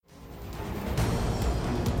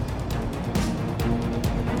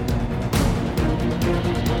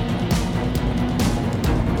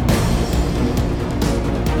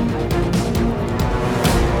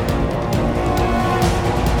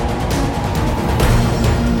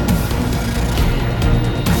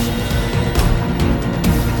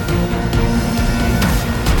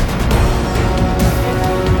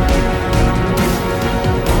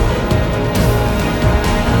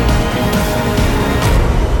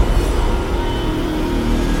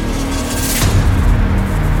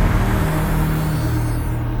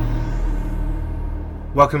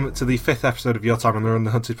Welcome to the 5th episode of Your Time on the Run,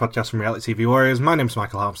 the Hunted podcast from Reality TV Warriors. My name's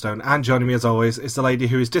Michael Harmstone, and joining me as always is the lady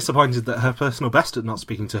who is disappointed that her personal best at not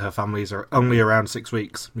speaking to her family is only around 6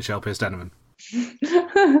 weeks, Michelle Pearce-Denneman.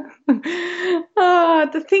 The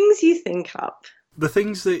things you think up. The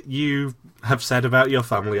things that you have said about your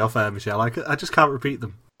family off air, Michelle, I just can't repeat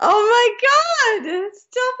them. Oh my god!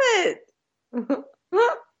 Stop it!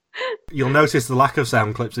 You'll notice the lack of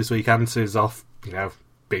sound clips this week. Answer's off,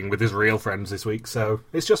 being with his real friends this week, so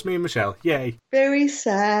it's just me and Michelle. Yay. Very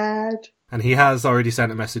sad. And he has already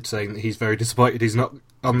sent a message saying that he's very disappointed he's not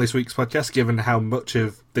on this week's podcast, given how much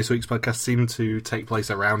of this week's podcast seemed to take place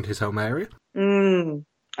around his home area.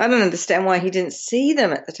 I don't understand why he didn't see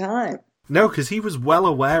them at the time. No, because he was well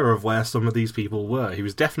aware of where some of these people were. He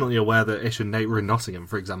was definitely aware that Ish and Nate were in Nottingham,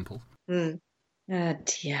 for example. Oh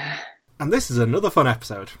dear. And this is another fun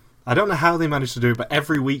episode. I don't know how they managed to do it, but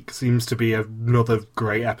every week seems to be another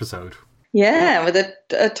great episode. Yeah, with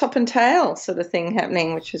a top and tail sort of thing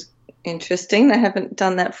happening, which is interesting. They haven't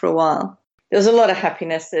done that for a while. There was a lot of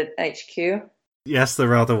happiness at HQ. Yes, there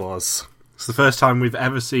rather was. It's the first time we've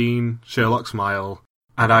ever seen Sherlock smile,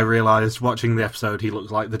 and I realised watching the episode he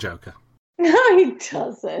looks like the Joker. No, he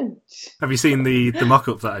doesn't. Have you seen the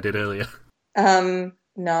mock-up that I did earlier?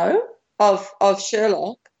 No. Of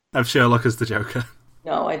Sherlock? Of Sherlock as the Joker.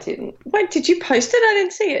 No, I didn't. Wait, did you post it? I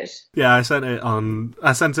didn't see it. Yeah, I sent it on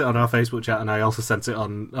our Facebook chat, and I also sent it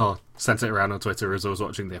around on Twitter as I was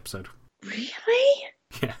watching the episode. Really?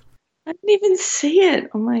 Yeah. I didn't even see it.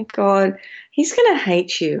 Oh my god. He's going to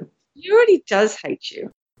hate you. He already does hate you.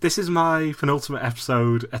 This is my penultimate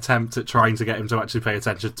episode attempt at trying to get him to actually pay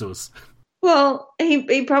attention to us. Well,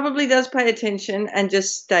 he probably does pay attention and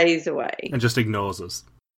just stays away. And just ignores us.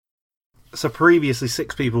 So previously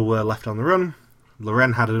 6 people were left on the run.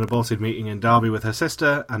 Loren had an aborted meeting in Derby with her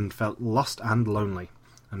sister and felt lost and lonely.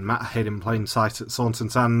 And Matt hid in plain sight at Saunton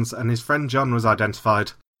Sands, and his friend John was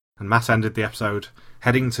identified. And Matt ended the episode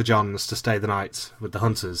heading to John's to stay the night, with the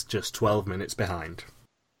hunters just 12 minutes behind.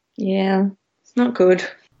 Yeah, it's not good.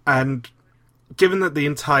 And given that the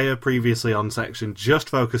entire previously on section just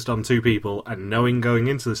focused on 2 people, and knowing going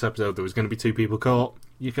into this episode there was going to be 2 people caught,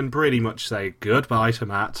 you can pretty much say goodbye to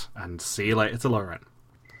Matt and see you later to Loren.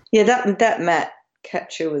 Yeah, that Matt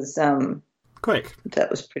capture was quick.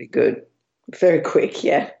 That was pretty good. Very quick,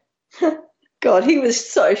 yeah. God, he was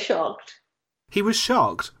so shocked. He was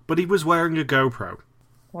shocked, but he was wearing a GoPro.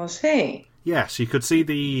 Was he? Yes, you could see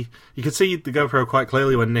the GoPro quite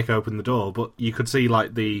clearly when Nick opened the door, but you could see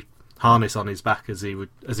like the harness on his back as he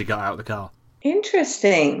got out of the car.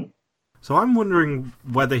 Interesting. So I'm wondering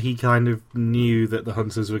whether he kind of knew that the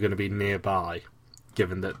hunters were going to be nearby,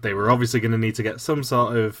 given that they were obviously going to need to get some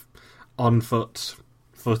sort of on-foot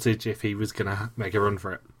footage if he was going to make a run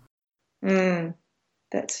for it.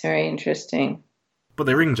 That's very interesting. But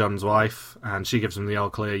they ring John's wife, and she gives him the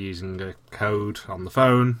all clear using a code on the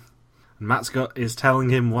phone. And Matt's gut is telling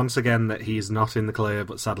him once again that he is not in the clear,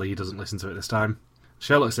 but sadly he doesn't listen to it this time.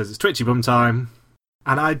 Sherlock says it's twitchy bum time.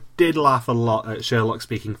 And I did laugh a lot at Sherlock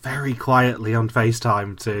speaking very quietly on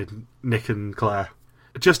FaceTime to Nick and Claire.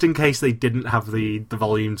 Just in case they didn't have the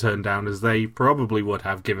volume turned down, as they probably would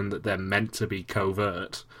have, given that they're meant to be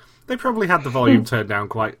covert. They probably had the volume turned down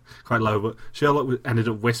quite low, but Sherlock ended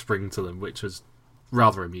up whispering to them, which was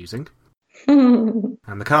rather amusing. And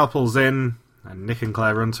the car pulls in, and Nick and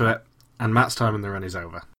Claire run to it, and Matt's time on the run is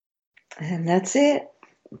over. And that's it.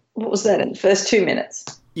 What was that, in the first 2 minutes?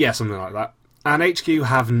 Yeah, something like that. And HQ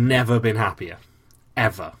have never been happier.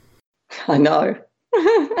 Ever. I know.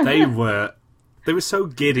 They were so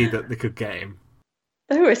giddy that they could get him.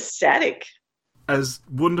 They were ecstatic. As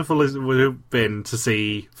wonderful as it would have been to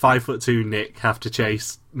see 5'2" Nick have to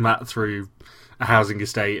chase Matt through a housing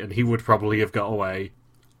estate, and he would probably have got away,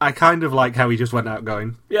 I kind of like how he just went out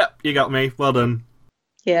going, "Yep, you got me, well done."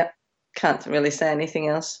 Yeah, can't really say anything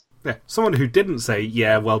else. Yeah, someone who didn't say,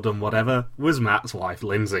 "Yeah, well done, whatever," was Matt's wife,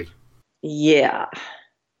 Lindsay. Yeah.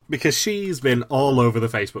 Because she's been all over the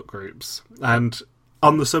Facebook groups, and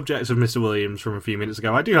on the subject of Mr. Williams from a few minutes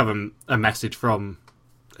ago, I do have a message from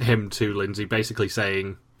him to Lindsay basically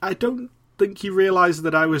saying, "I don't think you realise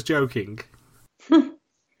that I was joking."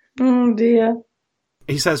 Oh dear.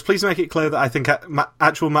 He says, "Please make it clear that I think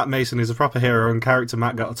actual Matt Mason is a proper hero and character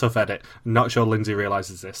Matt got a tough edit. I'm not sure Lindsay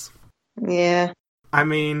realises this." Yeah. I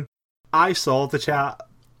mean, I saw the chat.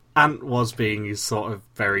 Ant was being his sort of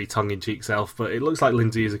very tongue-in-cheek self, but it looks like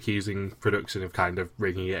Lindsay is accusing production of kind of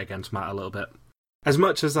rigging it against Matt a little bit. As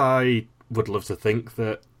much as I would love to think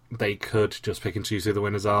that they could just pick and choose who the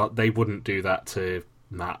winners are, they wouldn't do that to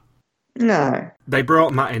Matt. No. They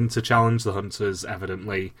brought Matt in to challenge the hunters,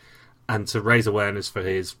 evidently, and to raise awareness for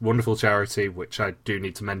his wonderful charity, which I do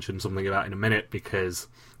need to mention something about in a minute, because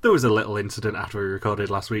there was a little incident after we recorded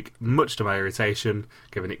last week, much to my irritation,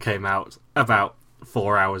 given it came out about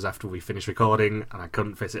 4 hours after we finished recording, and I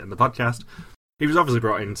couldn't fit it in the podcast. He was obviously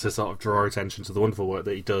brought in to sort of draw attention to the wonderful work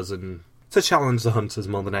that he does, and to challenge the hunters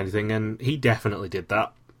more than anything, and he definitely did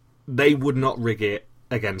that. They would not rig it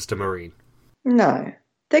against a Marine. No,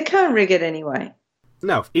 they can't rig it anyway.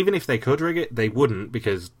 No, even if they could rig it, they wouldn't,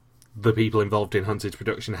 because the people involved in Hunted's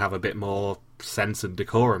production have a bit more sense and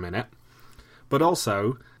decorum in it. But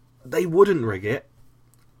also, they wouldn't rig it.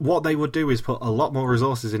 What they would do is put a lot more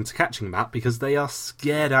resources into catching Matt, because they are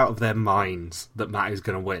scared out of their minds that Matt is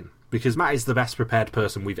going to win. Because Matt is the best prepared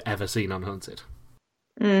person we've ever seen on Hunted.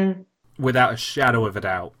 Without a shadow of a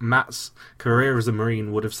doubt. Matt's career as a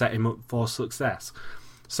Marine would have set him up for success.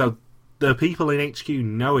 So the people in HQ,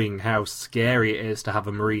 knowing how scary it is to have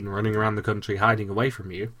a Marine running around the country hiding away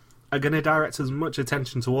from you, are going to direct as much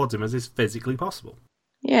attention towards him as is physically possible.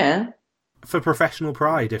 Yeah. For professional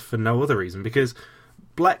pride, if for no other reason, because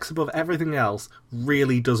Blex, above everything else,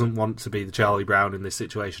 really doesn't want to be the Charlie Brown in this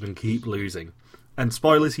situation and keep losing. And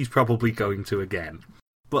spoilers, he's probably going to again.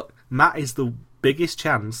 But Matt is the biggest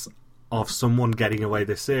chance of someone getting away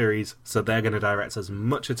this series, so they're going to direct as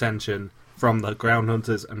much attention from the ground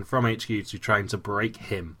hunters and from HQ to trying to break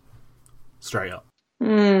him straight up.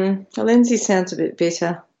 Lindsay sounds a bit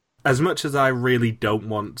bitter. As much as I really don't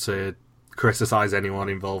want to criticise anyone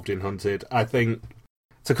involved in Hunted, I think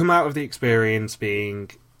to come out of the experience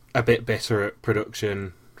being a bit bitter at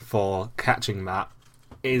production for catching Matt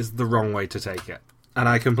is the wrong way to take it. And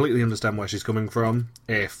I completely understand where she's coming from.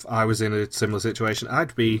 If I was in a similar situation,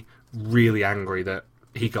 I'd be really angry that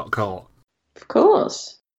he got caught. Of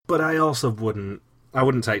course. But I also wouldn't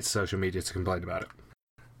take to social media to complain about it.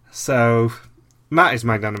 So Matt is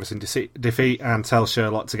magnanimous in defeat and tells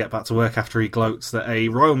Sherlock to get back to work after he gloats that a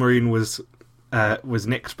Royal Marine was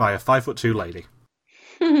nicked by a 5'2" lady.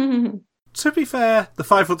 To be fair, the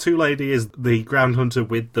 5'2" lady is the ground hunter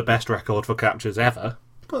with the best record for captures ever,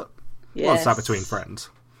 but what's that between friends?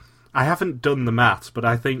 I haven't done the maths, but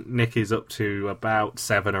I think Nick is up to about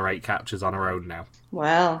 7 or 8 captures on her own now.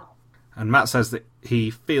 Wow. And Matt says that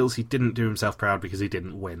he feels he didn't do himself proud because he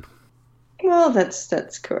didn't win. Well,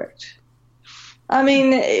 that's correct. I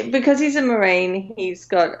mean, because he's a Marine, he's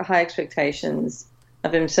got high expectations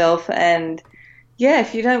of himself, and yeah,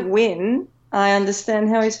 if you don't win, I understand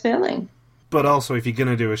how he's feeling. But also, if you're going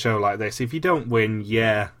to do a show like this, if you don't win,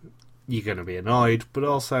 yeah, you're going to be annoyed, but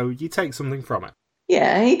also you take something from it.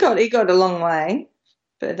 Yeah, he got a long way,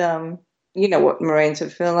 but you know what Marines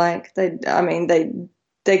would feel like.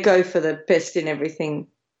 They go for the best in everything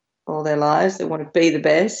all their lives. They want to be the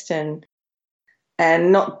best, and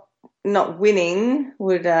not winning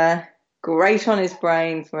would grate on his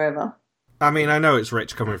brain forever. I mean, I know it's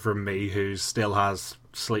rich coming from me, who still has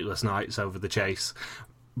sleepless nights over the chase,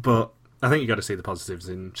 but I think you got to see the positives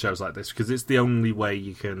in shows like this, because it's the only way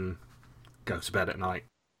you can go to bed at night.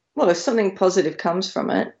 Well, if something positive comes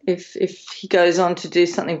from it, if he goes on to do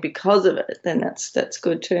something because of it, then that's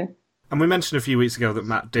good too. And we mentioned a few weeks ago that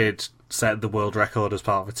Matt did set the world record as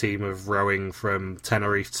part of a team of rowing from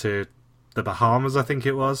Tenerife to the Bahamas, I think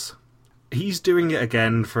it was. He's doing it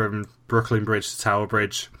again from Brooklyn Bridge to Tower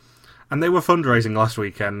Bridge. And they were fundraising last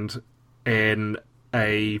weekend in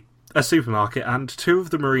a supermarket, and 2 of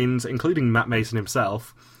the Marines, including Matt Mason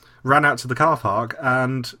himself, ran out to the car park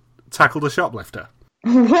and tackled a shoplifter.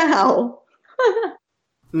 Wow.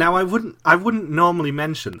 Now, I wouldn't normally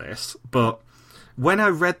mention this, but when I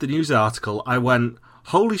read the news article, I went,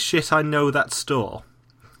 holy shit, I know that store.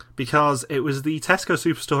 Because it was the Tesco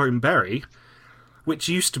Superstore in Bury, which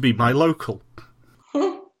used to be my local.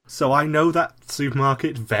 So I know that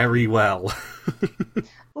supermarket very well.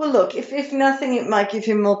 Well, look, if nothing, it might give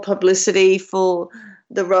him more publicity for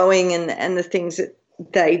the rowing and the things that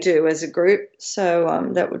they do as a group.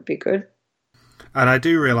 So that would be good. And I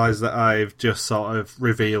do realise that I've just sort of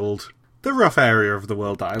revealed the rough area of the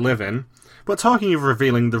world that I live in. But talking of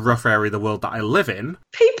revealing the rough area of the world that I live in...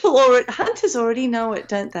 Hunters already know it,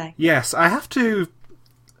 don't they? Yes, I have to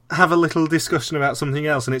have a little discussion about something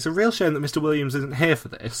else, and it's a real shame that Mr. Williams isn't here for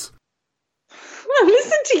this. Well,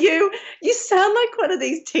 listen to you. You sound like one of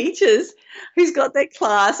these teachers who's got their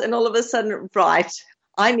class and all of a sudden, right,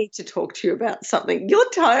 I need to talk to you about something. Your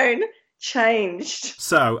tone changed.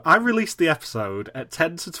 So, I released the episode at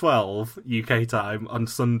 10 to 12 UK time on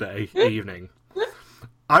Sunday evening.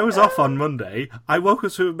 I was off on Monday. I woke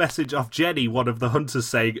up to a message off Jenny, one of the hunters,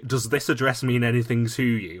 saying, "Does this address mean anything to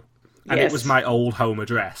you?" And Yes. It was my old home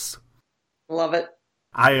address. Love it.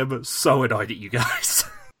 I am so annoyed at you guys.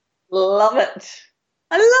 Love it.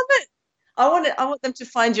 I love it. I want them to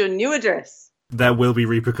find your new address. There will be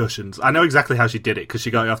repercussions. I know exactly how she did it, because she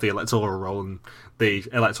got it off the electoral roll, and the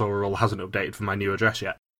electoral roll hasn't updated for my new address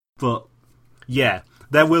yet. But, yeah,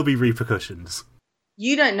 there will be repercussions.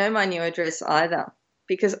 You don't know my new address either,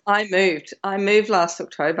 because I moved. I moved last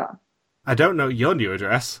October. I don't know your new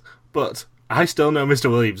address, but I still know Mr.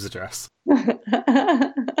 Williams' address.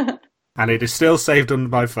 And it is still saved on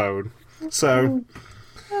my phone. So,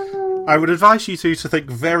 I would advise you two to think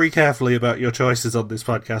very carefully about your choices on this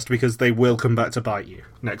podcast, because they will come back to bite you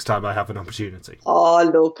next time I have an opportunity. Oh,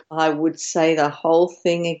 look, I would say the whole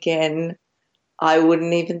thing again. I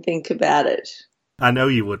wouldn't even think about it. I know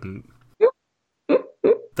you wouldn't.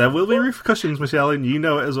 There will be repercussions, Michelle, and you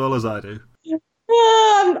know it as well as I do.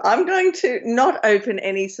 I'm going to not open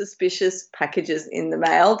any suspicious packages in the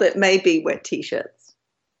mail that may be wet T-shirts.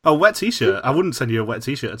 Oh, wet T-shirt? I wouldn't send you a wet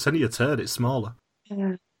T-shirt. I'd send you a turd. It's smaller.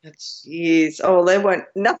 Jeez. Oh, they won't.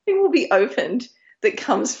 Nothing will be opened that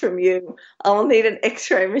comes from you. I'll need an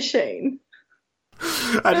X-ray machine.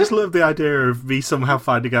 I just love the idea of me somehow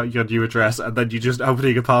finding out your new address and then you just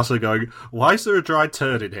opening a parcel and going, why is there a dried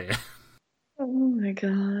turd in here? Oh my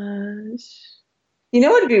gosh. You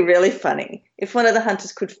know what would be really funny? If one of the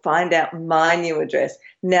hunters could find out my new address.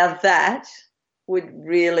 Now that would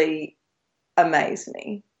really amaze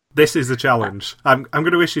me. This is a challenge. I'm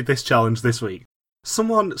going to issue this challenge this week.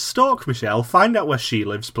 Someone stalk Michelle, find out where she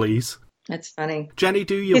lives, please. That's funny. Jenny,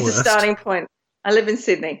 do your worst. Here's a starting point. I live in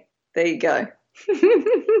Sydney. There you go.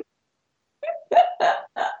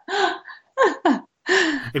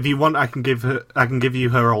 If you want, I can give you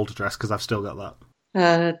her old address, because I've still got that.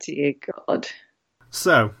 Oh, dear God.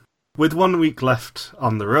 So, with 1 week left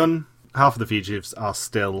on the run, half of the fugitives are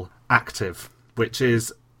still active, which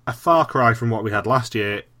is a far cry from what we had last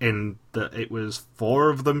year, in that it was 4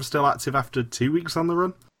 of them still active after 2 weeks on the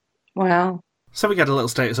run. Wow. So we get a little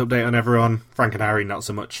status update on everyone. Frank and Harry, not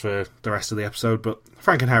so much for the rest of the episode, but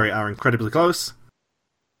Frank and Harry are incredibly close.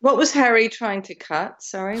 What was Harry trying to cut?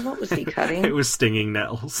 Sorry, what was he cutting? It was stinging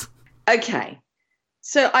nettles. Okay.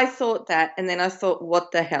 So I thought that, and then I thought,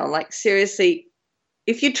 what the hell? Like, seriously,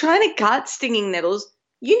 if you're trying to cut stinging nettles,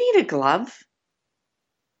 you need a glove.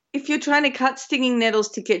 If you're trying to cut stinging nettles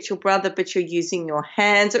to get your brother, but you're using your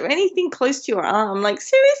hands or anything close to your arm, like,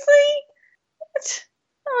 seriously? What?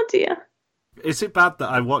 Oh, dear. Is it bad that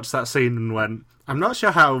I watched that scene and went, I'm not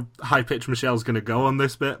sure how high-pitched Michelle's going to go on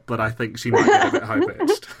this bit, but I think she might get a bit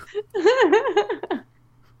high-pitched.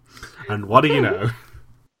 And what do you know?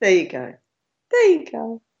 There you go. There you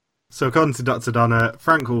go. So according to Dr. Donna,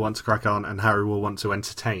 Frank will want to crack on and Harry will want to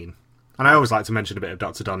entertain. And I always like to mention a bit of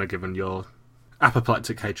Dr. Donna, given your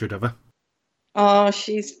apoplectic hatred of her. Oh,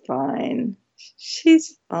 she's fine.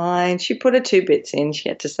 She's fine. She put her 2 bits in, she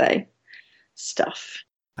had to say. Stuff.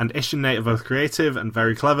 And Ish and Nate are both creative and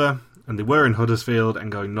very clever, and they were in Huddersfield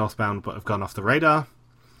and going northbound but have gone off the radar.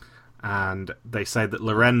 And they say that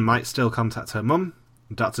Loren might still contact her mum.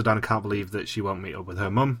 Dr. Donna can't believe that she won't meet up with her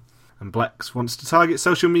mum. And Blex wants to target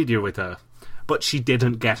social media with her. But she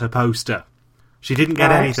didn't get a poster. She didn't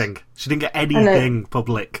get anything. She didn't get anything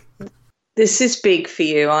public. This is big for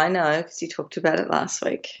you, I know, because you talked about it last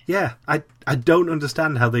week. Yeah, I don't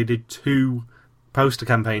understand how they did 2 poster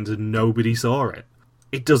campaigns and nobody saw it.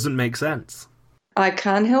 It doesn't make sense. I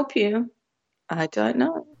can't help you. I don't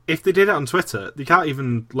know. If they did it on Twitter, they can't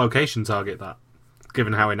even location target that,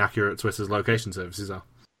 given how inaccurate Twitter's location services are.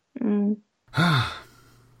 Mm.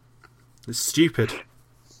 It's stupid.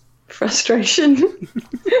 Frustration.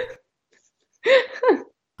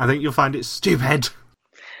 I think you'll find it stupid.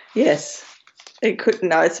 Yes. It could.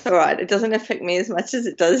 No, it's all right. It doesn't affect me as much as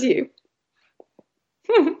it does you.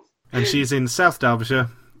 And she's in South Derbyshire,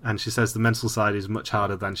 and she says the mental side is much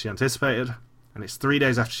harder than she anticipated. And it's 3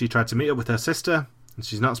 days after she tried to meet up with her sister, and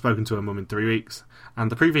she's not spoken to her mum in 3 weeks.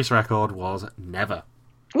 And the previous record was never.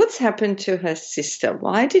 What's happened to her sister?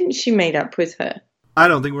 Why didn't she meet up with her? I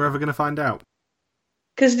don't think we're ever going to find out.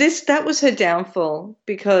 Because that was her downfall,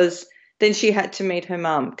 because then she had to meet her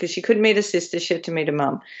mum. Because she couldn't meet her sister, she had to meet her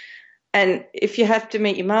mum. And if you have to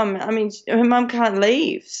meet your mum, I mean, her mum can't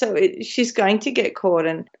leave. So she's going to get caught.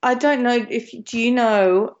 And I don't know do you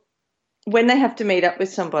know when they have to meet up with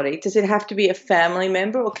somebody, does it have to be a family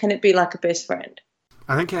member or can it be like a best friend?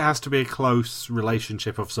 I think it has to be a close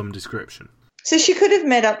relationship of some description. So she could have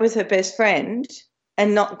met up with her best friend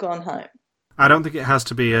and not gone home. I don't think it has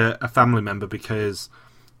to be a family member, because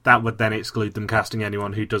that would then exclude them casting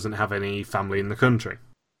anyone who doesn't have any family in the country.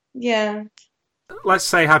 Yeah. Let's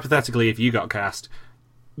say, hypothetically, if you got cast,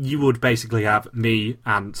 you would basically have me,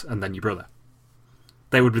 aunt, and then your brother.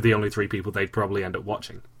 They would be the only 3 people they'd probably end up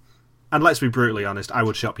watching. And let's be brutally honest, I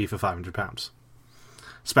would shop you for £500.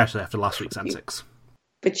 especially after last week's antics.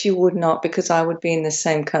 But you would not, because I would be in the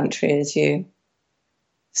same country as you.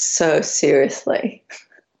 So seriously.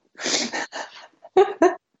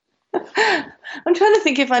 I'm trying to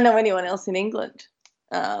think if I know anyone else in England.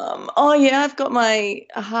 I've got my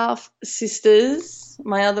half sisters,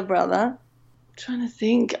 my other brother. I'm trying to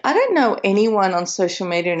think. I don't know anyone on social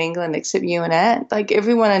media in England except you and Anne. Like,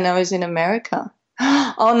 everyone I know is in America.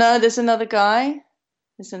 Oh no, there's another guy.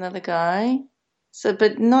 So,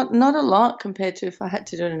 but not a lot compared to if I had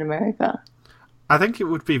to do it in America. I think it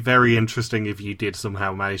would be very interesting if you did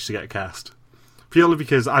somehow manage to get cast. Purely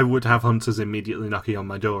because I would have hunters immediately knocking on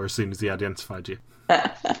my door as soon as he identified you.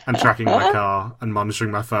 And tracking my car and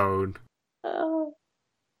monitoring my phone.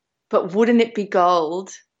 But wouldn't it be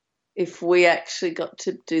gold if we actually got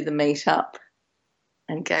to do the meetup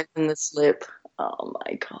and gave them the slip? Oh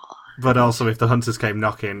my God. But also, if the hunters came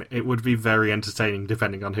knocking, it would be very entertaining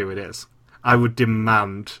depending on who it is. I would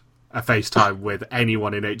demand a FaceTime with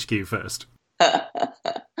anyone in HQ first.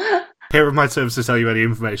 Here are my terms to tell you any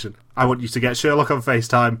information. I want you to get Sherlock on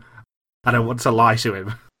FaceTime, and I want to lie to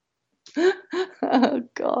him. Oh,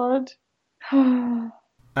 God.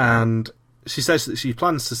 And she says that she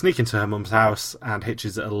plans to sneak into her mum's house and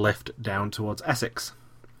hitches a lift down towards Essex.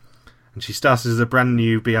 And she started as a brand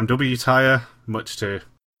new BMW tyre, much to,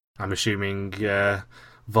 I'm assuming,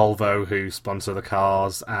 Volvo, who sponsor the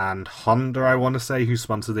cars, and Honda, I want to say, who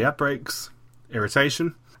sponsor the ad brakes.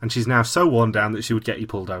 Irritation. And she's now so worn down that she would get you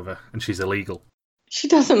pulled over, and she's illegal. She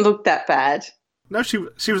doesn't look that bad. No, she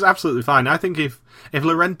was absolutely fine. I think if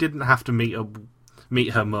Loren didn't have to meet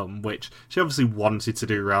her mum, which she obviously wanted to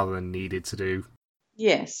do rather than needed to do.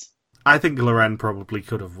 Yes. I think Loren probably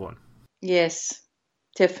could have won. Yes,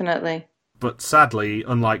 definitely. But sadly,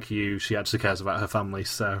 unlike you, she actually cares about her family,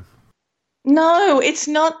 so... No, it's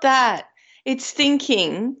not that. It's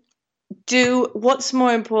thinking, what's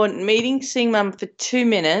more important, seeing mum for 2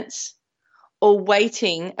 minutes or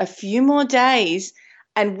waiting a few more days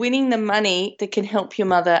and winning the money that can help your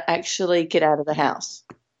mother actually get out of the house?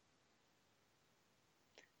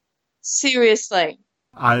 Seriously.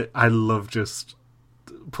 I love just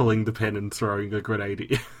pulling the pin and throwing a grenade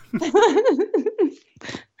at you.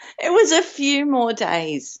 It was a few more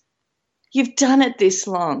days. You've done it this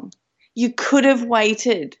long. You could have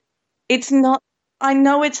waited. It's not, I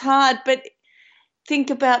know it's hard, but think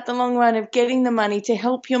about the long run of getting the money to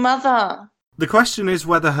help your mother. The question is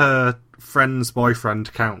whether her friend's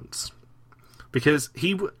boyfriend counts. Because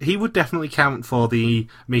he would definitely count for the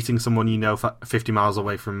meeting someone you know 50 miles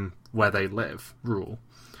away from where they live rule.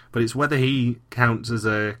 But it's whether he counts as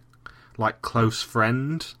a, close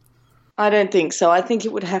friend. I don't think so. I think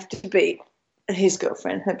it would have to be his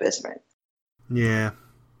girlfriend, her best friend. Yeah.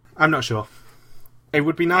 I'm not sure. It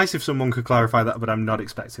would be nice if someone could clarify that, but I'm not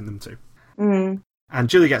expecting them to. Mm. And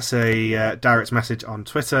Julie gets a direct message on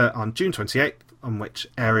Twitter on June 28th, on which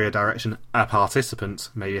area direction a participant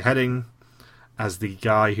may be heading, as the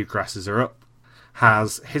guy who grasses her up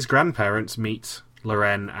has his grandparents meet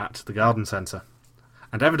Loren at the garden centre.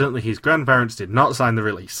 And evidently his grandparents did not sign the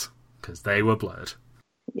release, because they were blurred.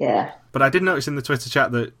 Yeah. But I did notice in the Twitter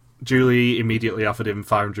chat that Julie immediately offered him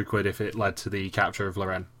 500 quid if it led to the capture of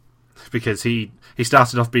Loren. Because he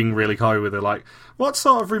started off being really coy with her, like, what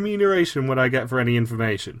sort of remuneration would I get for any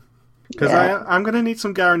information? Because I'm going to need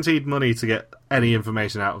some guaranteed money to get any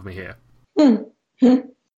information out of me here.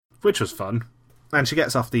 Which was fun. And she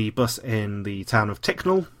gets off the bus in the town of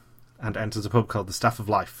Ticknell and enters a pub called the Staff of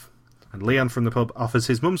Life. And Leon from the pub offers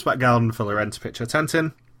his mum's back garden for Loren to pitch her tent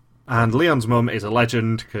in. And Leon's mum is a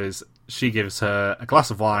legend because she gives her a glass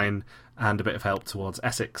of wine and a bit of help towards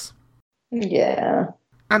Essex. Yeah.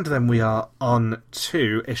 And then we are on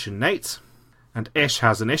to Ish and Nate. And Ish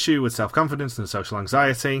has an issue with self-confidence and social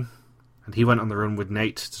anxiety. And he went on the run with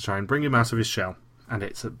Nate to try and bring him out of his shell. And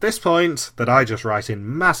it's at this point that I just write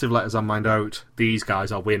in massive letters on my note, these guys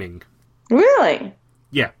are winning. Really?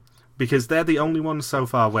 Yeah, because they're the only ones so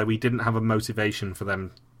far where we didn't have a motivation for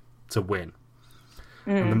them to win.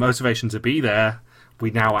 And the motivation to be there,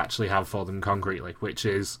 we now actually have for them concretely, which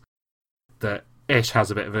is that Ish has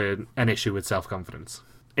a bit of an issue with self-confidence.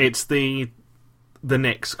 It's the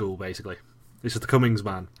Nick school, basically. This is the Cummings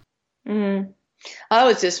man. I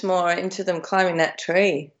was just more into them climbing that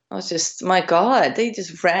tree. I was just, my God, they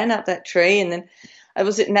just ran up that tree. And then I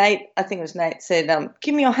think it was Nate said,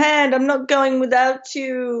 give me your hand, I'm not going without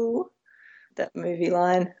you. That movie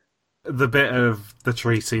line. The bit of the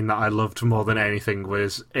tree scene that I loved more than anything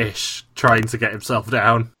was Ish trying to get himself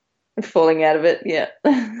down. Falling out of it,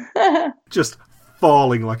 yeah. Just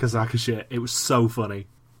falling like a sack of shit. It was so funny.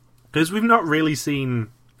 Because we've not really seen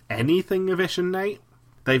anything of Ish and Nate.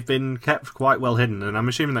 They've been kept quite well hidden, and I'm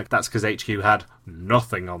assuming that that's because HQ had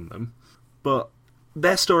nothing on them. But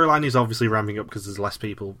their storyline is obviously ramping up because there's less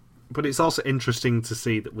people. But it's also interesting to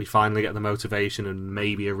see that we finally get the motivation and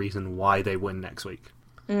maybe a reason why they win next week.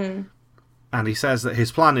 Mm. And he says that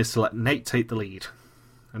his plan is to let Nate take the lead.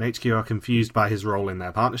 And HQ are confused by his role in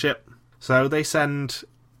their partnership. So they send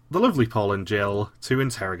the lovely Paul and Jill to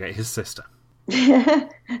interrogate his sister.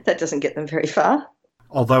 That doesn't get them very far.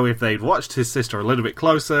 Although if they'd watched his sister a little bit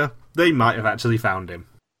closer, they might have actually found him.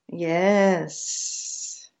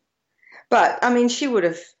 Yes. But, I mean, she would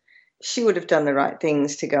have done the right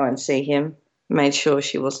things to go and see him, made sure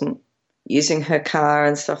she wasn't using her car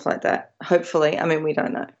and stuff like that. Hopefully. I mean, we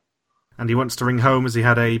don't know. And he wants to ring home as he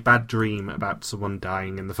had a bad dream about someone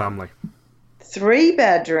dying in the family. 3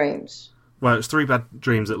 bad dreams. Well, it's 3 bad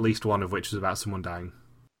dreams, at least one of which was about someone dying.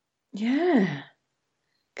 Yeah.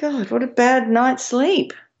 God, what a bad night's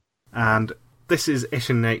sleep. And this is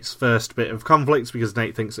Ish and Nate's first bit of conflict because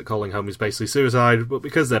Nate thinks that calling home is basically suicide, but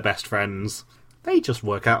because they're best friends, they just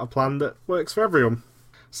work out a plan that works for everyone.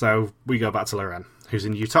 So we go back to Lorraine, who's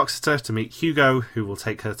in Uttoxeter to meet Hugo, who will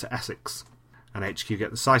take her to Essex. And HQ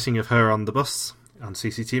get the sighting of her on the bus, on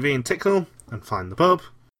CCTV in Ticknall, and find the pub.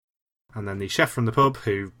 And then the chef from the pub,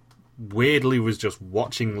 who weirdly was just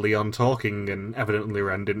watching Leon talking, and evidently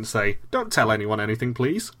Lorraine didn't say, "Don't tell anyone anything,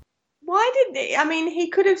 please." Why did he? I mean, he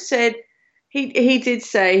could have said, he did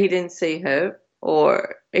say he didn't see her,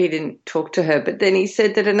 or he didn't talk to her, but then he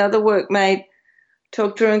said that another workmate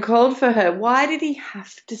talked to her and called for her. Why did he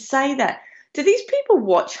have to say that? Do these people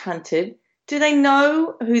watch Hunted? Do they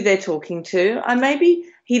know who they're talking to? Maybe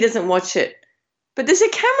he doesn't watch it, but there's a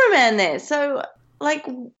cameraman there. So, like,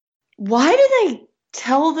 why do they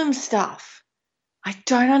tell them stuff? I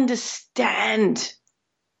don't understand.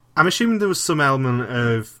 I'm assuming there was some element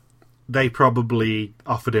of they probably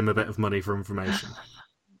offered him a bit of money for information.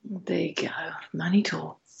 There you go. Money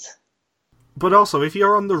talks. But also, if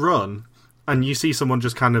you're on the run and you see someone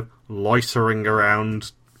just kind of loitering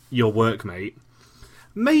around your workmate,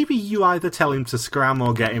 maybe you either tell him to scram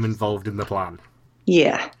or get him involved in the plan.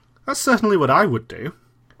 Yeah. That's certainly what I would do,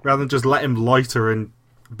 rather than just let him loiter and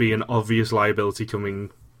be an obvious liability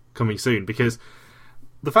coming soon. Because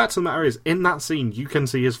the fact of the matter is, in that scene, you can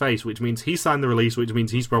see his face, which means he signed the release, which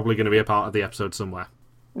means he's probably going to be a part of the episode somewhere.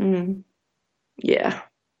 Mm. Yeah.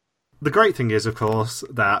 The great thing is, of course,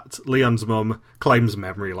 that Leon's mum claims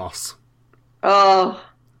memory loss. Oh.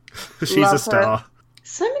 She's a star. Her.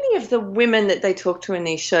 So many of the women that they talk to in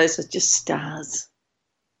these shows are just stars.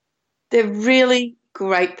 They're really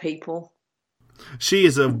great people. She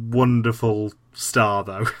is a wonderful star,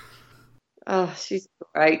 though. Oh, she's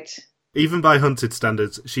great. Even by Hunted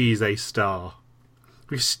standards, she's a star.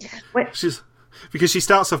 Because she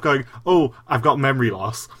starts off going, "Oh, I've got memory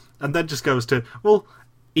loss," and then just goes to, "Well,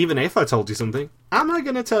 even if I told you something, am I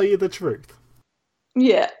going to tell you the truth?"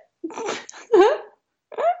 Yeah.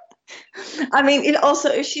 I mean, it also,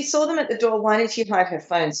 if she saw them at the door, why did she hide her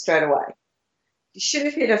phone straight away? She should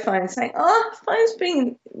have hid her phone saying, "Oh, phone's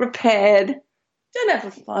being repaired. Don't have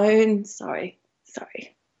a phone. Sorry."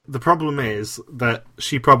 The problem is that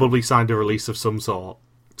she probably signed a release of some sort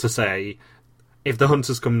to say, if the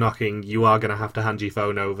hunters come knocking, you are going to have to hand your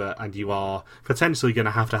phone over and you are potentially going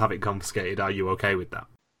to have it confiscated. Are you okay with that?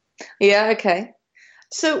 Yeah, okay.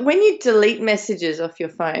 So when you delete messages off your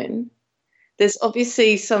phone, there's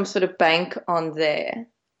obviously some sort of bank on there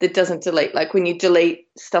that doesn't delete. Like when you delete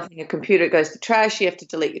stuff on your computer, it goes to trash, you have to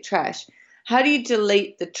delete your trash. How do you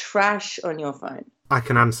delete the trash on your phone? I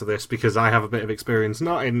can answer this because I have a bit of experience,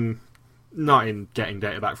 not in getting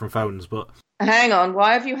data back from phones, but... Hang on,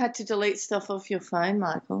 why have you had to delete stuff off your phone,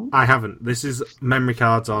 Michael? I haven't. This is memory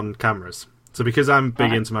cards on cameras. So because I'm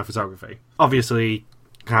big into my photography, obviously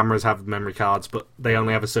cameras have memory cards, but they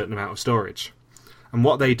only have a certain amount of storage. And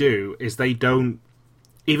what they do is they don't...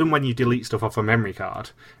 Even when you delete stuff off a memory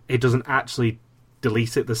card, it doesn't actually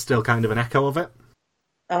delete it. There's still kind of an echo of it.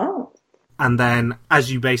 Oh. And then,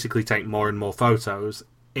 as you basically take more and more photos,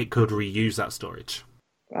 it could reuse that storage.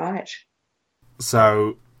 Right.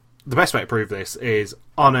 So, the best way to prove this is,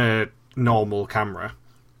 on a normal camera,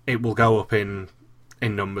 it will go up in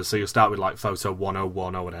numbers. So you'll start with, like, photo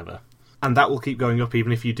 101 or whatever. And that will keep going up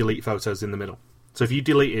even if you delete photos in the middle. So if you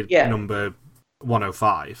deleted number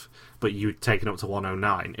 105, but you'd taken up to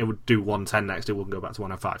 109, it would do 110 next, it wouldn't go back to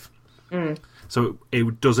 105. Mm. So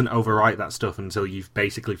it doesn't overwrite that stuff until you've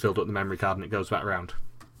basically filled up the memory card and it goes back around.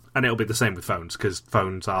 And it'll be the same with phones, because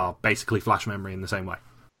phones are basically flash memory in the same way.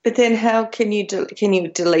 But then how can you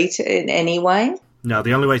delete it in any way? No,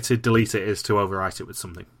 the only way to delete it is to overwrite it with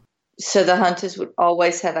something. So the hunters would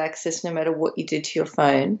always have access no matter what you did to your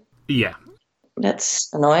phone? Yeah.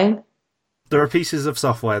 That's annoying. There are pieces of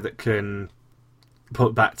software that can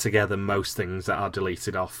put back together most things that are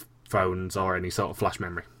deleted off phones or any sort of flash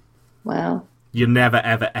memory. Wow. You're never,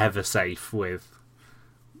 ever, ever safe with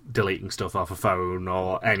deleting stuff off a phone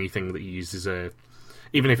or anything that uses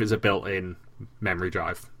even if it's a built-in memory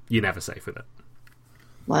drive. You're never safe with it.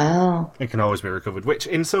 Wow. It can always be recovered, which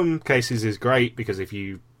in some cases is great, because if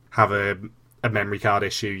you have a memory card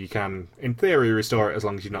issue, you can, in theory, restore it as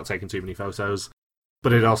long as you've not taken too many photos.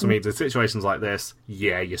 But it also means in situations like this,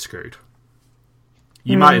 you're screwed.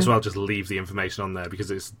 You might as well just leave the information on there,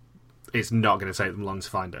 because it's not going to take them long to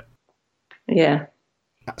find it. Yeah.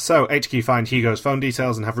 So, HQ find Hugo's phone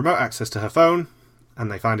details and have remote access to her phone,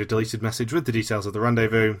 and they find a deleted message with the details of the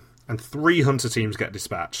rendezvous, and 3 hunter teams get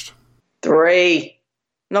dispatched. 3.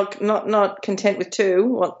 Not content with 2.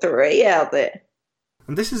 Want 3 out there.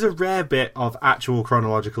 And this is a rare bit of actual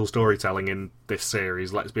chronological storytelling in this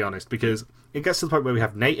series, let's be honest, because it gets to the point where we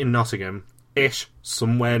have Nate in Nottingham, Ish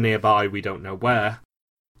somewhere nearby, we don't know where,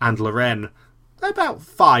 and Loren about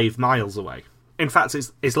 5 miles away. In fact,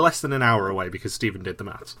 it's less than an hour away, because Stephen did the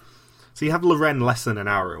maths. So you have Loren less than an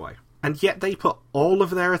hour away. And yet they put all of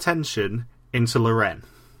their attention into Loren.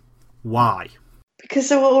 Why? Because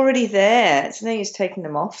they were already there. It's no use taking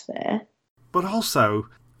them off there. But also,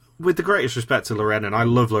 with the greatest respect to Loren, and I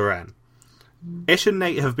love Loren, Ish and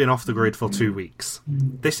Nate have been off the grid for 2 weeks.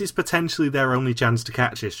 This is potentially their only chance to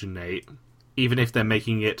catch Ish and Nate, even if they're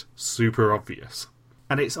making it super obvious.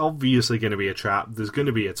 And it's obviously going to be a trap. There's going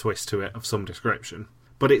to be a twist to it of some description.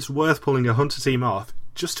 But it's worth pulling a hunter team off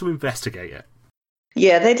just to investigate it.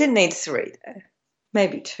 Yeah, they didn't need 3 there.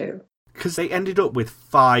 Maybe 2. Because they ended up with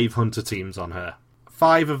 5 hunter teams on her.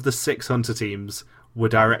 5 of the 6 hunter teams were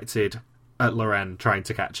directed at Loren trying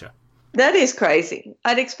to catch her. That is crazy.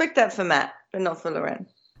 I'd expect that for Matt, but not for Loren.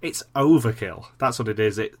 It's overkill. That's what it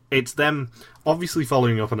is. It's them obviously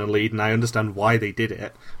following up on a lead, and I understand why they did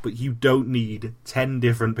it, but you don't need 10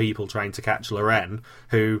 different people trying to catch Loren,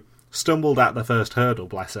 who stumbled at the first hurdle,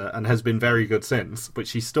 bless her, and has been very good since, but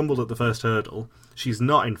she stumbled at the first hurdle. She's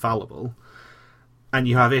not infallible. And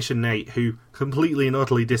you have Ish and Nate, who completely and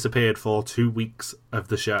utterly disappeared for 2 weeks of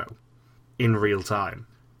the show in real time.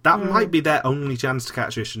 That might be their only chance to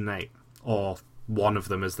catch Ish and Nate, or one of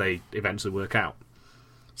them as they eventually work out.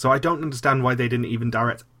 So I don't understand why they didn't even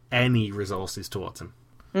direct any resources towards him.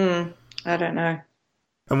 I don't know.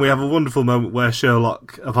 And we have a wonderful moment where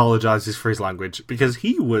Sherlock apologises for his language, because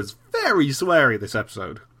he was very sweary this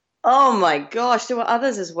episode. Oh my gosh, there were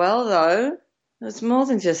others as well, though. It was more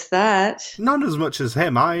than just that. Not as much as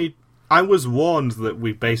him. I was warned that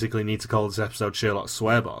we basically need to call this episode Sherlock's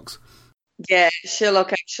Swearbox. Yeah,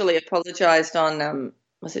 Sherlock actually apologised on,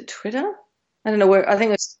 was it Twitter? I don't know where, I think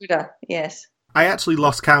it was Twitter, yes. I actually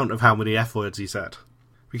lost count of how many F-words he said,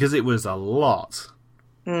 because it was a lot.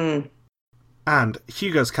 And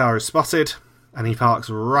Hugo's car is spotted, and he parks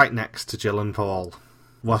right next to Jill and Paul,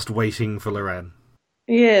 whilst waiting for Loren.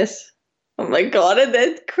 Yes. Oh my god, and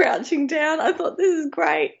they're crouching down. I thought this is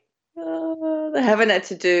great. They haven't had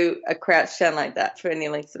to do a crouch down like that for any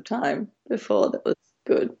length of time before. That was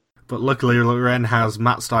good. But luckily Loren has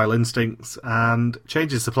Matt-style instincts and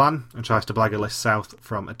changes the plan and tries to blag Alice south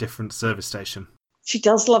from a different service station. She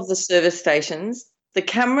does love the service stations. The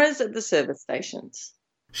cameras at the service stations.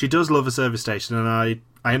 She does love a service station, and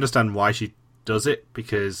I understand why she does it,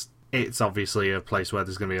 because it's obviously a place where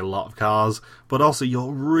there's going to be a lot of cars, but also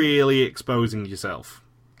you're really exposing yourself.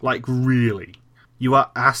 Like, really. You are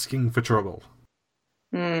asking for trouble.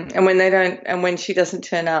 And when she doesn't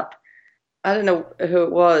turn up, I don't know who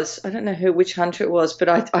it was. I don't know which hunter it was,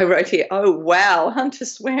 but I wrote here, oh, wow, hunter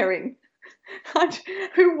swearing.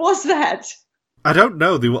 Who was that? I don't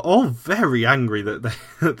know. They were all very angry that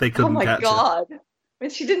they couldn't catch her. Oh, my God. When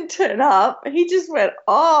she didn't turn up, he just went,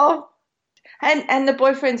 oh. And the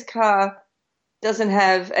boyfriend's car doesn't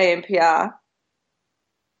have ANPR,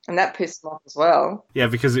 and that pissed him off as well. Yeah,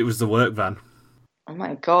 because it was the work van. Oh,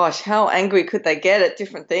 my gosh. How angry could they get at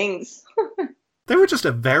different things? They were just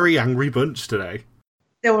a very angry bunch today.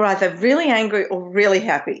 They were either really angry or really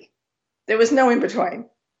happy. There was no in between.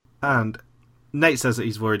 And Nate says that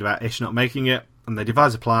he's worried about Ish not making it, and they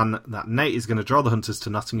devise a plan that Nate is going to draw the hunters to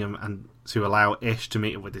Nottingham and to allow Ish to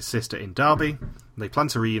meet up with his sister in Derby. They plan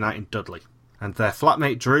to reunite in Dudley. And their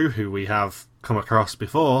flatmate Drew, who we have come across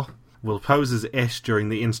before, will pose as Ish during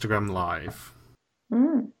the Instagram Live.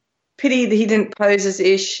 Pity that he didn't pose as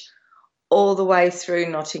Ish all the way through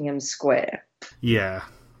Nottingham Square. Yeah.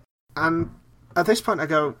 And at this point I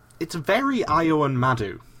go, it's very Io and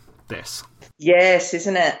Madhu, this. Yes,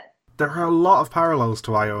 isn't it? There are a lot of parallels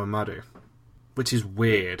to Io and Madhu, which is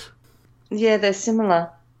weird. Yeah, they're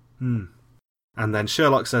similar. And then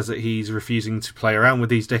Sherlock says that he's refusing to play around with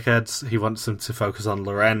these dickheads. He wants them to focus on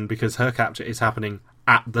Loren because her capture is happening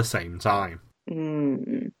at the same time.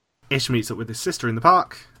 Ish meets up with his sister in the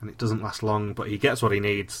park, and it doesn't last long, but he gets what he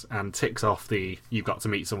needs and ticks off the "you've got to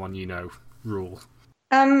meet someone you know" rule.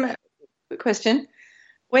 Question.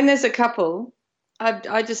 When there's a couple,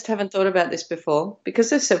 I just haven't thought about this before, because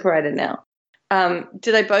they're separated now.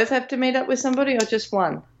 Do they both have to meet up with somebody or just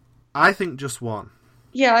one? I think just one.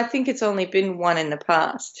 Yeah, I think it's only been one in the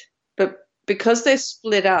past. But because they're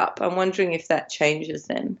split up, I'm wondering if that changes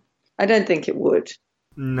them. I don't think it would.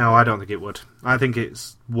 No, I don't think it would. I think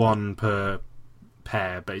it's one per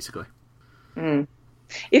pair, basically.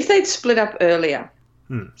 If they'd split up earlier,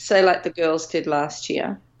 say like the girls did last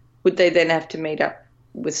year, would they then have to meet up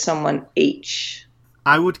with someone each?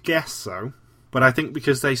 I would guess so. But I think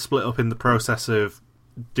because they split up in the process of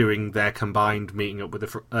doing their combined meeting up with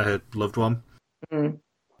a loved one,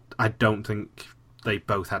 I don't think they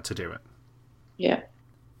both had to do it. Yeah.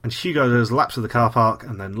 And Hugo does laps of the car park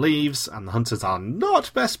and then leaves, and the hunters are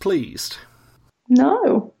not best pleased.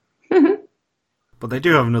 No. But they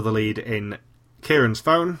do have another lead in Kieran's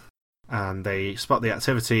phone, and they spot the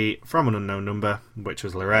activity from an unknown number, which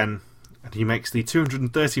was Loren, and he makes the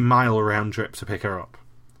 230-mile round trip to pick her up.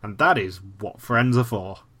 And that is what friends are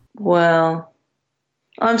for. Well,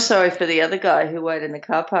 I'm sorry for the other guy who waited in the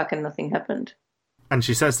car park and nothing happened. And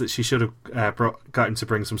she says that she should have got him to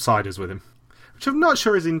bring some ciders with him. Which I'm not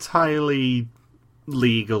sure is entirely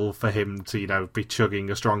legal for him to, be chugging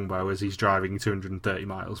a strongbow as he's driving 230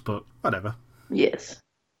 miles, but whatever. Yes.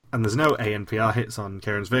 And there's no ANPR hits on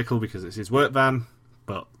Kieran's vehicle because it's his work van,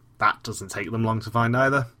 but that doesn't take them long to find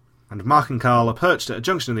either. And Mark and Carl are perched at a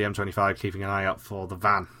junction of the M25 keeping an eye out for the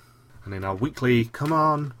van. And in our weekly come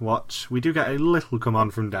on watch, we do get a little come on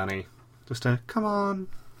from Danny. Just a come on.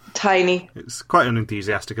 Tiny. It's quite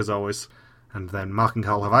unenthusiastic as always. And then Mark and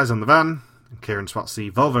Carl have eyes on the van, and Kieran spots the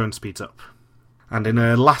Volvo and speeds up. And in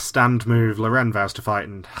a last stand move, Loren vows to fight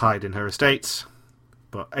and hide in her estate.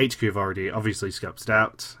 But HQ have already obviously scoped it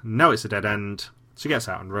out. Know it's a dead end. She gets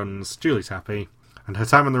out and runs. Julie's happy. And her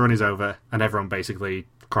time on the run is over, and everyone basically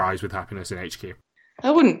cries with happiness in HQ.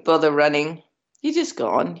 I wouldn't bother running. You're just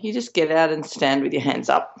gone. You just get out and stand with your hands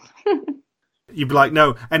up. You'd be like,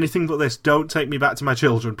 no, anything but this. Don't take me back to my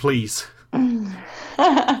children, please.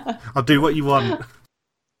 I'll do what you want.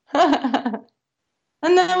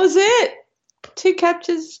 And that was it. 2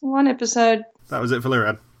 captures, 1 episode. That was it for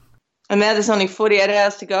Loren. And now there's only 48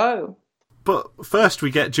 hours to go. But first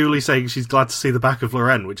we get Julie saying she's glad to see the back of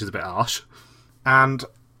Loren, which is a bit harsh. And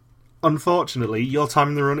unfortunately, your time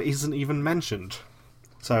in the run isn't even mentioned.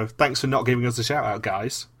 So thanks for not giving us a shout out,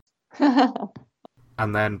 guys.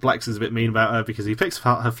 And then Blex is a bit mean about her because he picks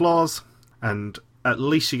apart her flaws, and at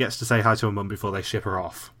least she gets to say hi to her mum before they ship her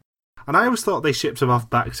off. And I always thought they shipped them off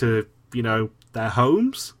back to, their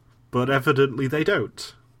homes, but evidently they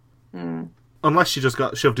don't. Unless she just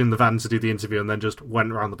got shoved in the van to do the interview and then just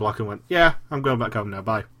went around the block and went, yeah, I'm going back home now,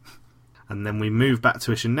 bye. And then we move back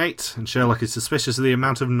to Ish and Nate, and Sherlock is suspicious of the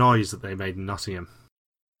amount of noise that they made in Nottingham.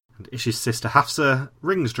 And Ish's sister Hafsa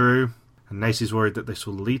rings Drew, and Nate is worried that this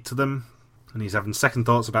will lead to them, and he's having second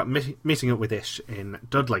thoughts about meeting up with Ish in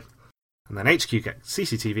Dudley. And then HQ gets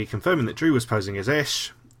CCTV confirming that Drew was posing as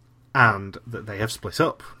Ish, and that they have split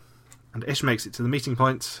up. And Ish makes it to the meeting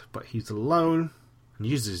point, but he's alone, and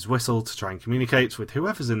uses his whistle to try and communicate with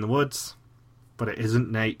whoever's in the woods. But it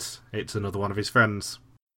isn't Nate, it's another one of his friends.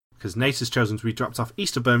 Because Nate has chosen to be dropped off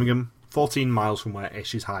east of Birmingham, 14 miles from where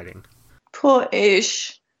Ish is hiding. Poor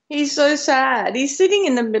Ish. He's so sad. He's sitting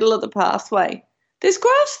in the middle of the pathway. There's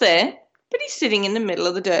grass there, but he's sitting in the middle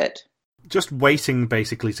of the dirt. Just waiting,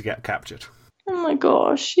 basically, to get captured. Oh my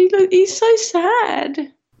gosh, he's so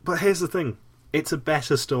sad. But here's the thing. It's a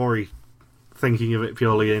better story, thinking of it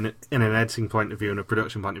purely in an editing point of view and a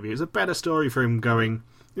production point of view. It's a better story for him going,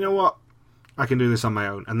 you know what, I can do this on my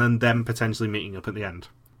own, and then them potentially meeting up at the end.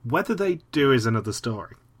 Whether they do is another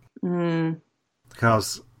story.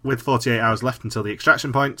 Because with 48 hours left until the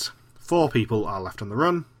extraction point, 4 people are left on the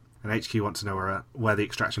run, and HQ want to know where the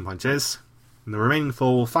extraction point is. And the remaining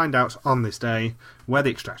 4 will find out on this day where the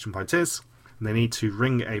extraction point is, and they need to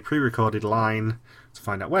ring a pre-recorded line to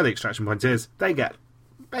find out where the extraction point is. They get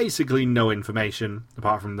basically no information,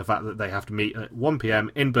 apart from the fact that they have to meet at 1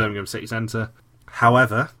 PM in Birmingham City Centre.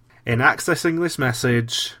 However, in accessing this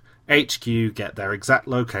message, HQ get their exact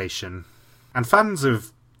location. And fans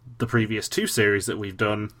of the previous 2 series that we've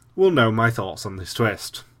done will know my thoughts on this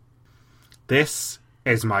twist. This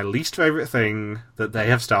is my least favourite thing that they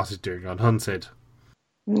have started doing on Hunted.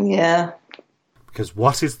 Yeah. Because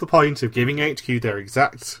what is the point of giving HQ their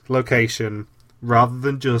exact location rather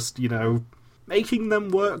than just, making them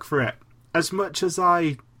work for it. As much as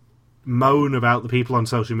I moan about the people on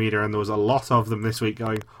social media, and there was a lot of them this week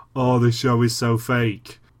going, oh, this show is so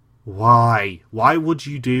fake. Why? Why would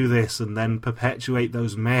you do this and then perpetuate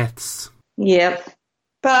those myths? Yep.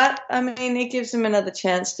 But, I mean, it gives them another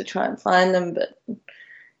chance to try and find them, but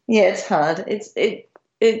yeah, it's hard.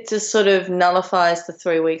 It just sort of nullifies the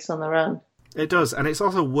 3 weeks on the run. It does, and it's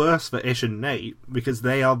also worse for Ish and Nate, because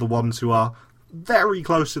they are the ones who are very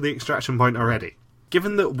close to the extraction point already.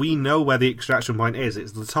 Given that we know where the extraction point is,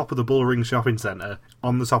 it's the top of the Bullring Shopping Centre,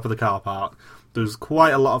 on the top of the car park. There's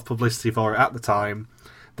quite a lot of publicity for it at the time.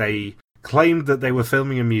 They claimed that they were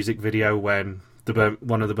filming a music video when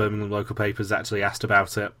one of the Birmingham local papers actually asked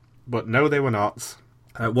about it, but no, they were not.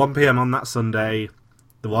 At 1 p.m. on that Sunday,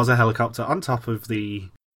 there was a helicopter on top of the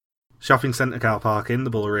shopping centre car park in the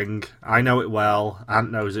Bullring. I know it well,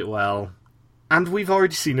 Ant knows it well, and we've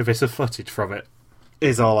already seen a bit of footage from it,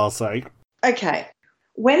 is all I'll say. Okay,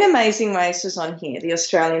 when Amazing Race was on here, the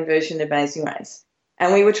Australian version of Amazing Race,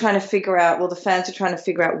 and we were trying to figure out, well, the fans were trying to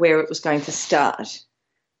figure out where it was going to start,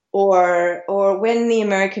 or when the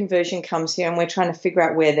American version comes here and we're trying to figure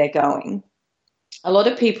out where they're going, a lot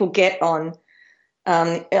of people get onto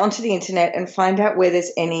the internet and find out where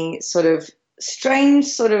there's any sort of strange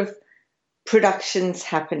sort of productions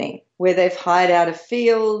happening, where they've hired out a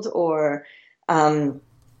field or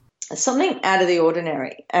something out of the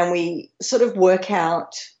ordinary, and we sort of work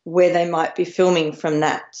out where they might be filming from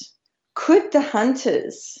that. Could the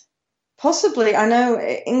Hunters possibly, I know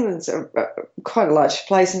England's quite a large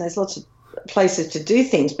place and there's lots of places to do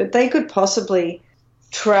things, but they could possibly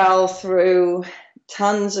trawl through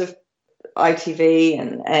tons of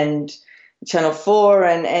ITV and Channel 4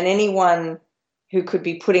 and anyone who could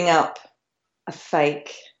be putting up a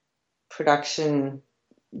fake production.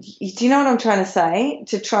 Do you know what I'm trying to say?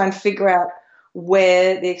 To try and figure out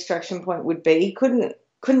where the extraction point would be. Couldn't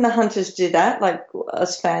the Hunters do that, like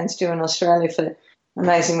us fans do in Australia for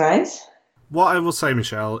Amazing Race? What I will say,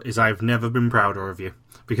 Michelle, is I've never been prouder of you.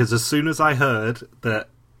 Because as soon as I heard that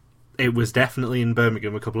it was definitely in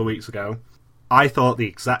Birmingham a couple of weeks ago, I thought the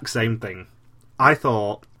exact same thing. I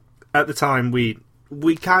thought, at the time, we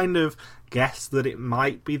kind of guessed that it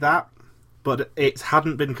might be that, but it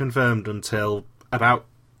hadn't been confirmed until about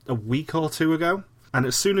a week or two ago. And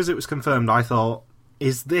as soon as it was confirmed, I thought,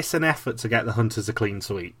 is this an effort to get the Hunters a clean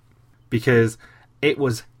sweep? Because it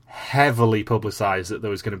was heavily publicised that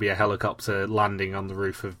there was going to be a helicopter landing on the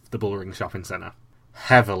roof of the Bullring Shopping Centre.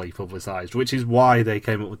 Heavily publicised, which is why they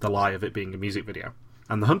came up with the lie of it being a music video.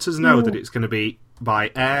 And the Hunters know that it's going to be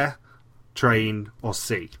by air, train, or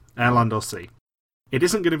sea. Air, land, or sea. It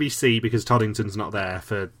isn't going to be sea because Toddington's not there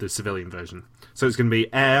for the civilian version. So it's going to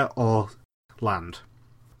be air or land.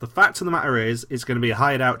 The fact of the matter is, it's going to be a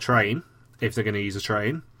hired out train, if they're going to use a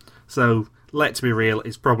train. So, let's be real,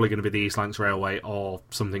 it's probably going to be the East Lancs Railway or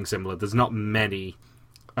something similar. There's not many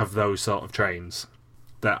of those sort of trains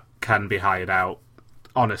that can be hired out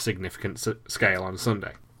on a significant scale on a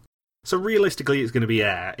Sunday. So realistically, it's going to be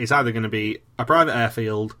air. It's either going to be a private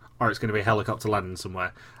airfield or it's going to be a helicopter landing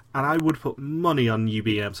somewhere. And I would put money on you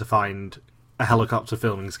being able to find a helicopter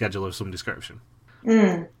filming schedule of some description.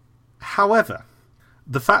 However,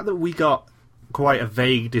 the fact that we got quite a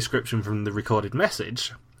vague description from the recorded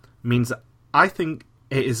message means that I think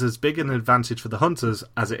it is as big an advantage for the Hunters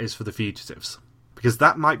as it is for the fugitives. Because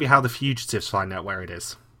that might be how the fugitives find out where it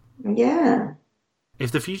is. Yeah.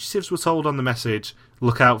 If the fugitives were told on the message,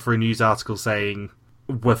 look out for a news article saying,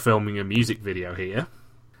 we're filming a music video here,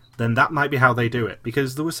 then that might be how they do it,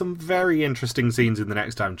 because there were some very interesting scenes in the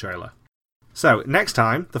Next Time trailer. So, next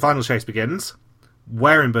time, the final chase begins.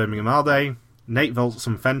 Where in Birmingham are they? Nate vaults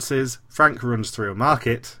some fences, Frank runs through a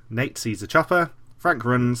market, Nate sees a chopper, Frank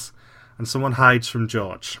runs, and someone hides from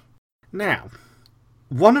George. Now,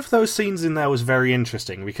 one of those scenes in there was very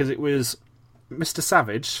interesting, because it was Mr.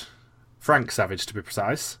 Savage, Frank Savage to be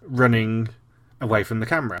precise, running away from the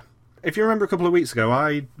camera. If you remember a couple of weeks ago,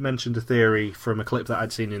 I mentioned a theory from a clip that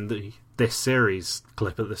I'd seen in this series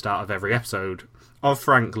clip at the start of every episode, of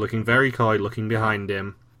Frank looking very coy, looking behind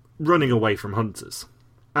him, running away from hunters.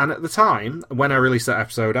 And at the time, when I released that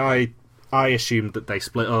episode, I assumed that they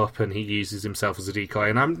split up and he uses himself as a decoy,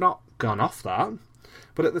 and I'm not gone off that.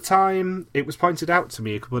 But at the time, it was pointed out to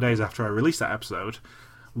me a couple of days after I released that episode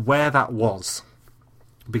where that was.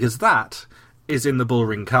 Because that is in the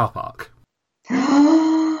Bullring car park.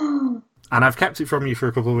 And I've kept it from you for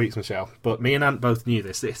a couple of weeks, Michelle, but me and Ant both knew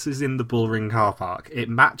this. This is in the Bullring car park. It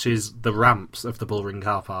matches the ramps of the Bullring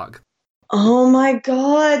car park. Oh my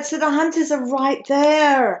god, so the Hunters are right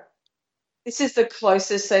there. This is the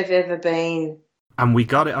closest they've ever been. And we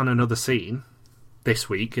got it on another scene this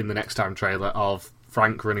week in the Next Time trailer of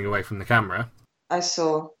Frank running away from the camera. I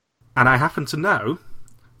saw. And I happen to know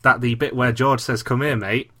that the bit where George says, "Come here,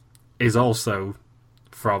 mate," is also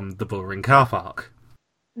from the Bullring car park.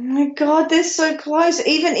 Oh my God, they're so close.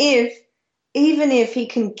 Even if he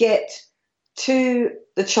can get to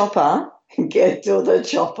the chopper, get to the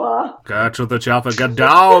chopper. Get to the chopper, get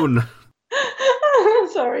down!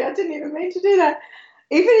 Sorry, I didn't even mean to do that.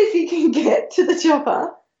 Even if he can get to the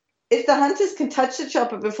chopper, if the hunters can touch the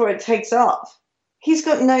chopper before it takes off, he's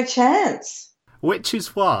got no chance. Which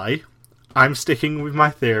is why I'm sticking with my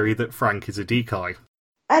theory that Frank is a decoy.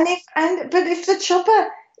 But if the chopper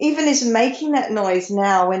even is making that noise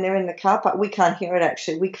now when they're in the car park, we can't hear it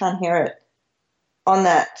actually. We can't hear it on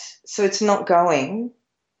that. So it's not going.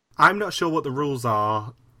 I'm not sure what the rules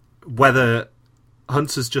are, whether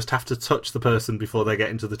hunters just have to touch the person before they get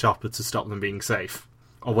into the chopper to stop them being safe,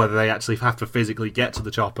 or whether they actually have to physically get to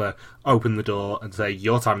the chopper, open the door, and say,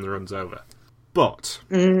 "Your time the run's over." But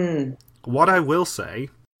what I will say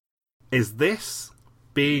is this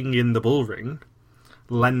being in the Bullring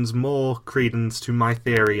lends more credence to my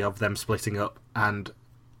theory of them splitting up and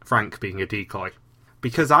Frank being a decoy.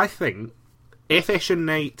 Because I think if Ish and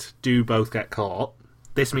Nate do both get caught,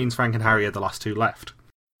 this means Frank and Harry are the last two left.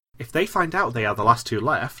 If they find out they are the last two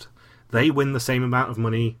left, they win the same amount of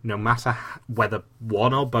money no matter whether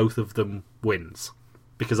one or both of them wins.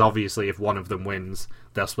 Because obviously if one of them wins,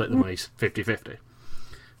 they'll split the money 50-50.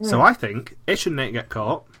 So I think Ish and Nate get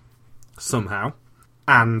caught somehow,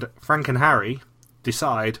 and Frank and Harry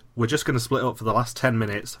decide, we're just going to split up for the last 10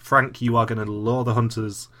 minutes. Frank, you are going to lure the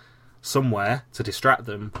hunters somewhere to distract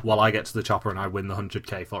them while I get to the chopper and I win the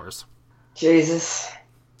 100k for us. Jesus.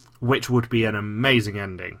 Which would be an amazing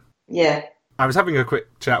ending. Yeah. I was having a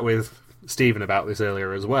quick chat with Stephen about this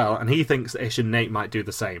earlier as well, and he thinks that Ish and Nate might do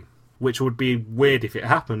the same, which would be weird if it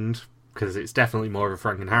happened, because it's definitely more of a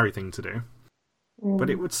Frank and Harry thing to do.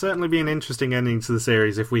 But it would certainly be an interesting ending to the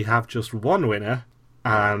series if we have just one winner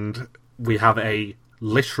and we have a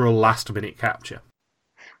literal last-minute capture.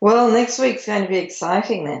 Well, next week's going to be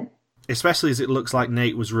exciting then. Especially as it looks like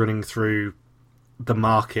Nate was running through the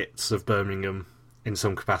markets of Birmingham in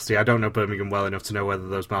some capacity. I don't know Birmingham well enough to know whether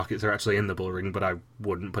those markets are actually in the Bullring, but I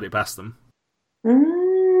wouldn't put it past them.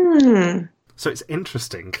 So it's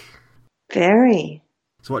interesting. Very.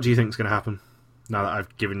 So what do you think is going to happen, now that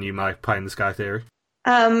I've given you my pie-in-the-sky theory?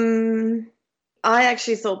 I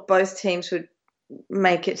actually thought both teams would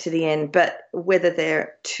make it to the end, but whether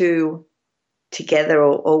they're two together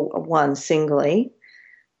or one singly,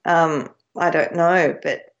 I don't know.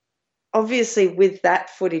 But obviously with that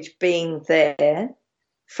footage being there,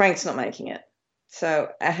 Frank's not making it. So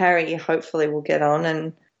Harry hopefully will get on,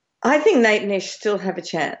 and I think Nate and Ish still have a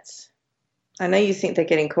chance. I know you think they're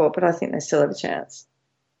getting caught, but I think they still have a chance.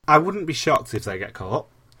 I wouldn't be shocked if they get caught,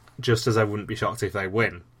 just as I wouldn't be shocked if they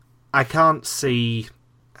win. I can't see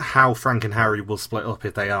how Frank and Harry will split up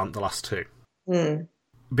if they aren't the last two.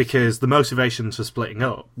 Because the motivation for splitting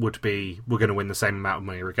up would be, we're going to win the same amount of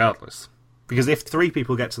money regardless. Because if three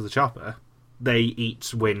people get to the chopper, they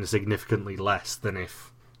each win significantly less than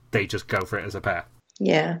if they just go for it as a pair.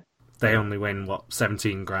 Yeah. They only win,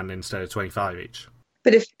 17 grand instead of 25 each.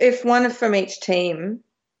 But if one from each team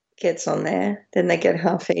gets on there, then they get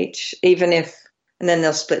half each, and then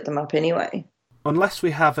they'll split them up anyway. Unless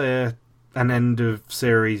we have an end of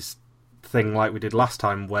series thing like we did last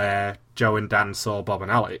time where Joe and Dan saw Bob and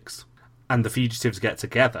Alex, and the fugitives get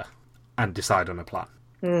together and decide on a plan.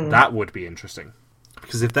 That would be interesting.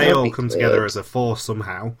 Because if they all come together as a force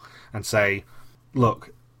somehow and say,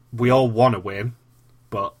 look, we all want to win,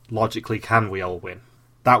 but logically can we all win?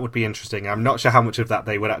 That would be interesting. I'm not sure how much of that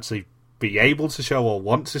they would actually be able to show or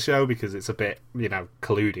want to show, because it's a bit,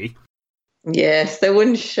 colludy. Yes, they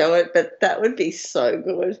wouldn't show it, but that would be so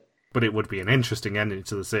good. But it would be an interesting ending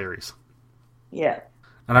to the series. Yeah.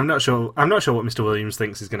 And I'm not sure what Mr. Williams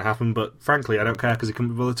thinks is going to happen, but frankly, I don't care because he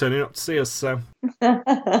couldn't be bothered turning up to see us, so we'll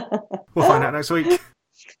find out next week.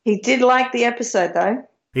 He did like the episode, though.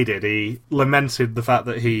 He did. He lamented the fact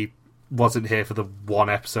that he wasn't here for the one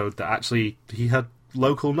episode that actually he had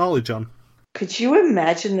local knowledge on. Could you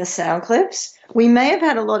imagine the sound clips? We may have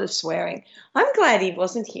had a lot of swearing. I'm glad he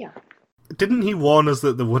wasn't here. Didn't he warn us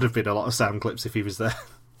that there would have been a lot of sound clips if he was there?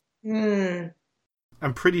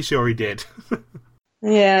 I'm pretty sure he did.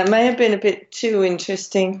 Yeah, it may have been a bit too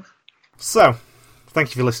interesting. So, thank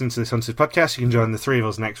you for listening to this Hunted podcast. You can join the three of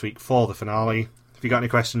us next week for the finale. If you've got any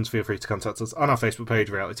questions, feel free to contact us on our Facebook page,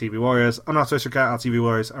 Reality TV Warriors, on our Twitter account, RTV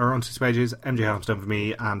Warriors, our own Twitter pages, MJ Harmstone for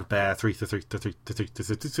me, and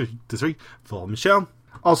Bear333 for Michelle.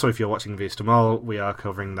 Also, if you're watching Via Mall, we are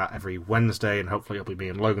covering that every Wednesday, and hopefully it'll be me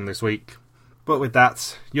and Logan this week. But with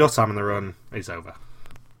that, your time on the run is over.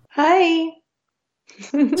 Hey.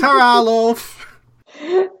 Ta-ra, love!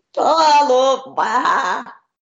 Bye, love. Bye.